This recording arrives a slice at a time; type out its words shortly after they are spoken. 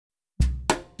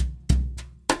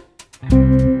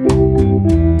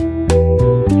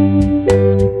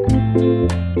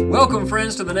Welcome,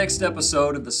 friends, to the next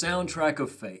episode of the Soundtrack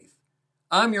of Faith.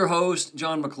 I'm your host,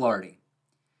 John McClarty.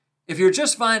 If you're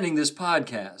just finding this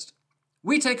podcast,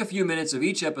 we take a few minutes of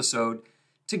each episode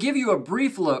to give you a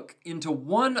brief look into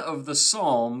one of the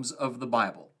Psalms of the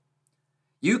Bible.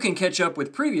 You can catch up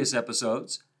with previous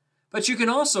episodes, but you can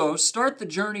also start the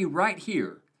journey right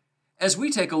here as we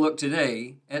take a look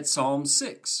today at Psalm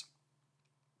 6.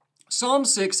 Psalm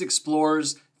 6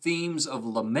 explores themes of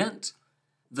lament,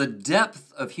 the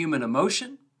depth of human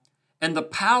emotion, and the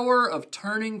power of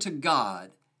turning to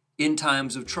God in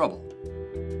times of trouble.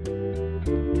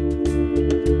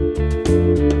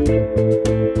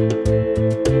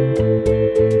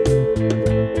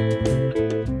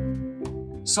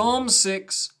 Psalm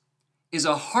 6 is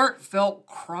a heartfelt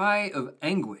cry of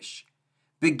anguish,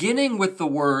 beginning with the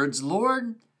words,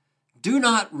 "Lord, do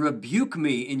not rebuke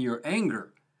me in your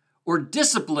anger, or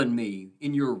discipline me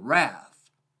in your wrath."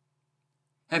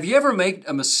 Have you ever made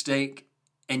a mistake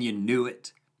and you knew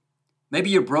it?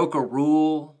 Maybe you broke a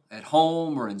rule at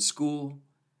home or in school.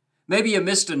 Maybe you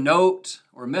missed a note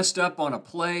or messed up on a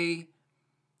play.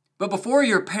 But before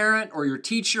your parent or your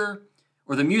teacher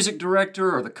or the music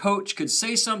director or the coach could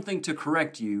say something to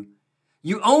correct you,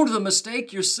 you owned the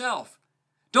mistake yourself.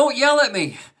 "Don't yell at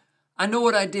me. I know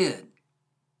what I did."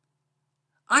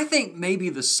 I think maybe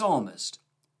the psalmist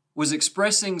was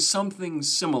expressing something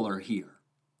similar here.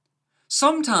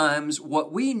 Sometimes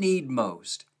what we need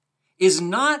most is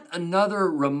not another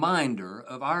reminder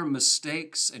of our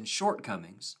mistakes and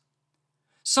shortcomings.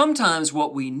 Sometimes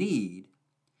what we need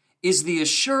is the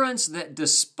assurance that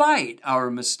despite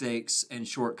our mistakes and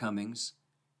shortcomings,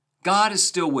 God is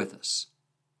still with us.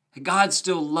 God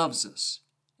still loves us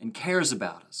and cares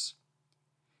about us.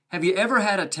 Have you ever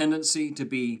had a tendency to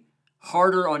be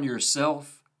harder on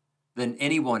yourself than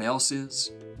anyone else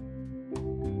is?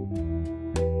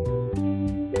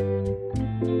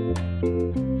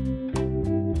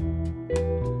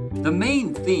 The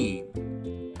main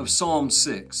theme of Psalm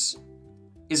 6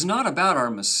 is not about our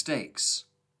mistakes.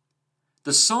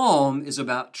 The psalm is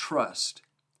about trust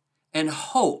and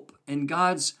hope in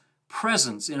God's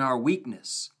presence in our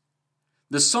weakness.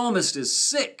 The psalmist is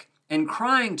sick and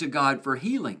crying to God for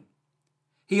healing.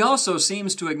 He also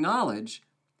seems to acknowledge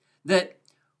that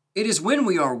it is when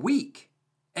we are weak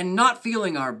and not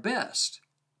feeling our best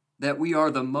that we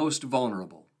are the most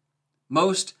vulnerable,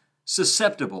 most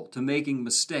susceptible to making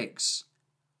mistakes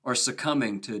or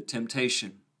succumbing to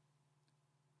temptation.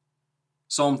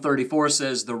 Psalm 34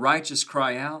 says, "The righteous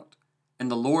cry out, and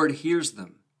the Lord hears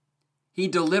them. He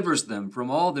delivers them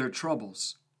from all their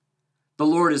troubles. The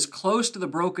Lord is close to the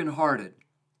brokenhearted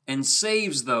and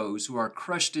saves those who are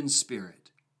crushed in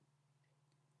spirit."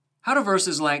 How do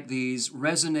verses like these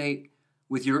resonate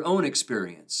with your own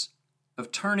experience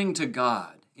of turning to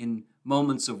God in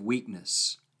moments of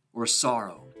weakness or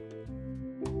sorrow?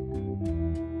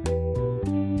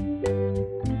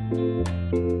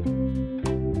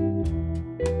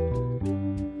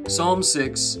 Psalm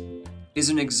 6 is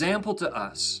an example to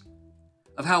us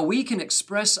of how we can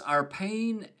express our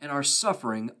pain and our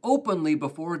suffering openly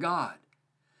before God,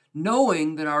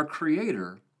 knowing that our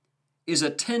Creator is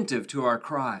attentive to our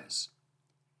cries.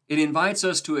 It invites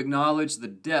us to acknowledge the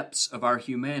depths of our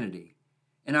humanity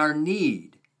and our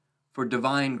need for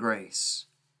divine grace.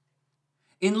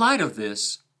 In light of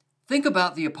this, think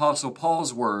about the Apostle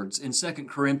Paul's words in 2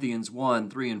 Corinthians 1,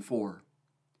 3 and 4.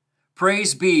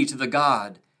 "Praise be to the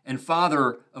God and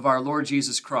Father of our Lord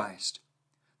Jesus Christ,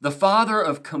 the Father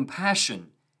of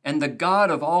compassion and the God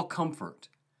of all comfort,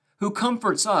 who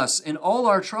comforts us in all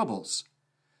our troubles,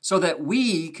 so that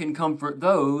we can comfort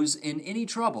those in any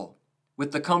trouble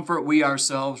with the comfort we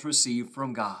ourselves receive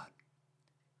from God."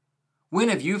 When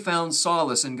have you found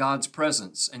solace in God's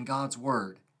presence and God's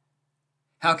Word?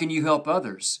 How can you help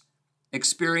others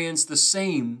experience the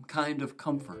same kind of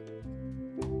comfort?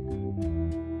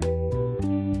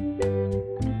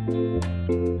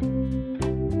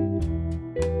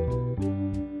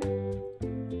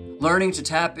 Learning to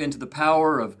tap into the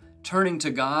power of turning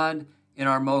to God in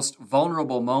our most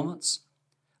vulnerable moments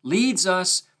leads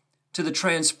us to the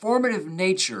transformative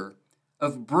nature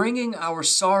of bringing our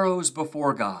sorrows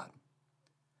before God.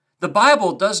 The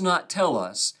Bible does not tell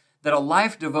us that a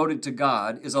life devoted to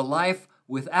God is a life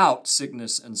without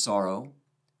sickness and sorrow,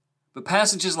 but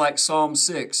passages like Psalm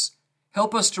 6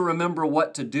 help us to remember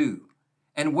what to do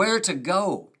and where to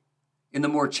go in the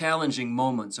more challenging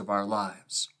moments of our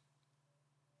lives.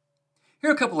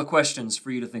 Here are a couple of questions for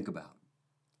you to think about.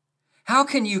 How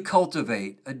can you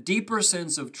cultivate a deeper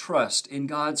sense of trust in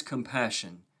God's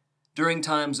compassion during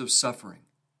times of suffering?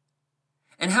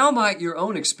 And how might your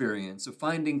own experience of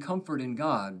finding comfort in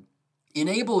God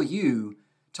enable you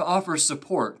to offer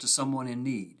support to someone in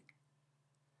need.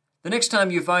 The next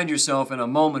time you find yourself in a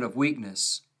moment of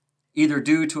weakness, either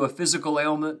due to a physical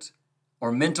ailment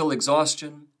or mental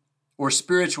exhaustion or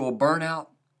spiritual burnout,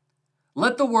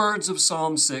 let the words of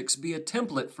Psalm 6 be a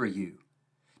template for you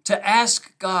to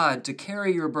ask God to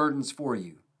carry your burdens for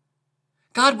you.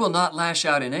 God will not lash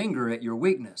out in anger at your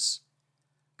weakness.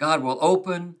 God will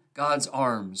open God's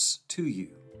arms to you.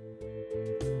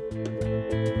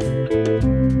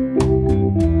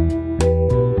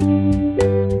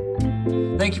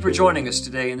 Thank you for joining us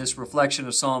today in this reflection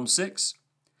of Psalm 6.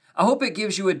 I hope it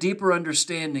gives you a deeper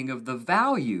understanding of the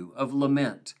value of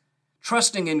lament,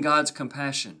 trusting in God's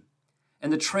compassion,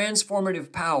 and the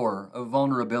transformative power of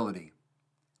vulnerability.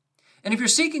 And if you're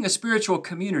seeking a spiritual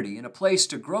community and a place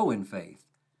to grow in faith,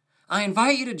 I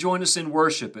invite you to join us in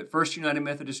worship at First United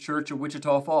Methodist Church of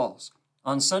Wichita Falls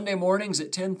on Sunday mornings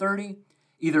at 10:30,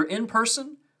 either in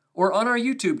person or on our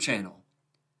YouTube channel.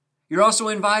 You're also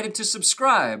invited to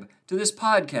subscribe to this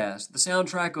podcast, The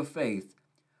Soundtrack of Faith,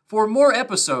 for more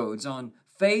episodes on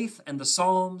faith and the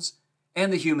Psalms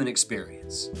and the human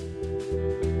experience.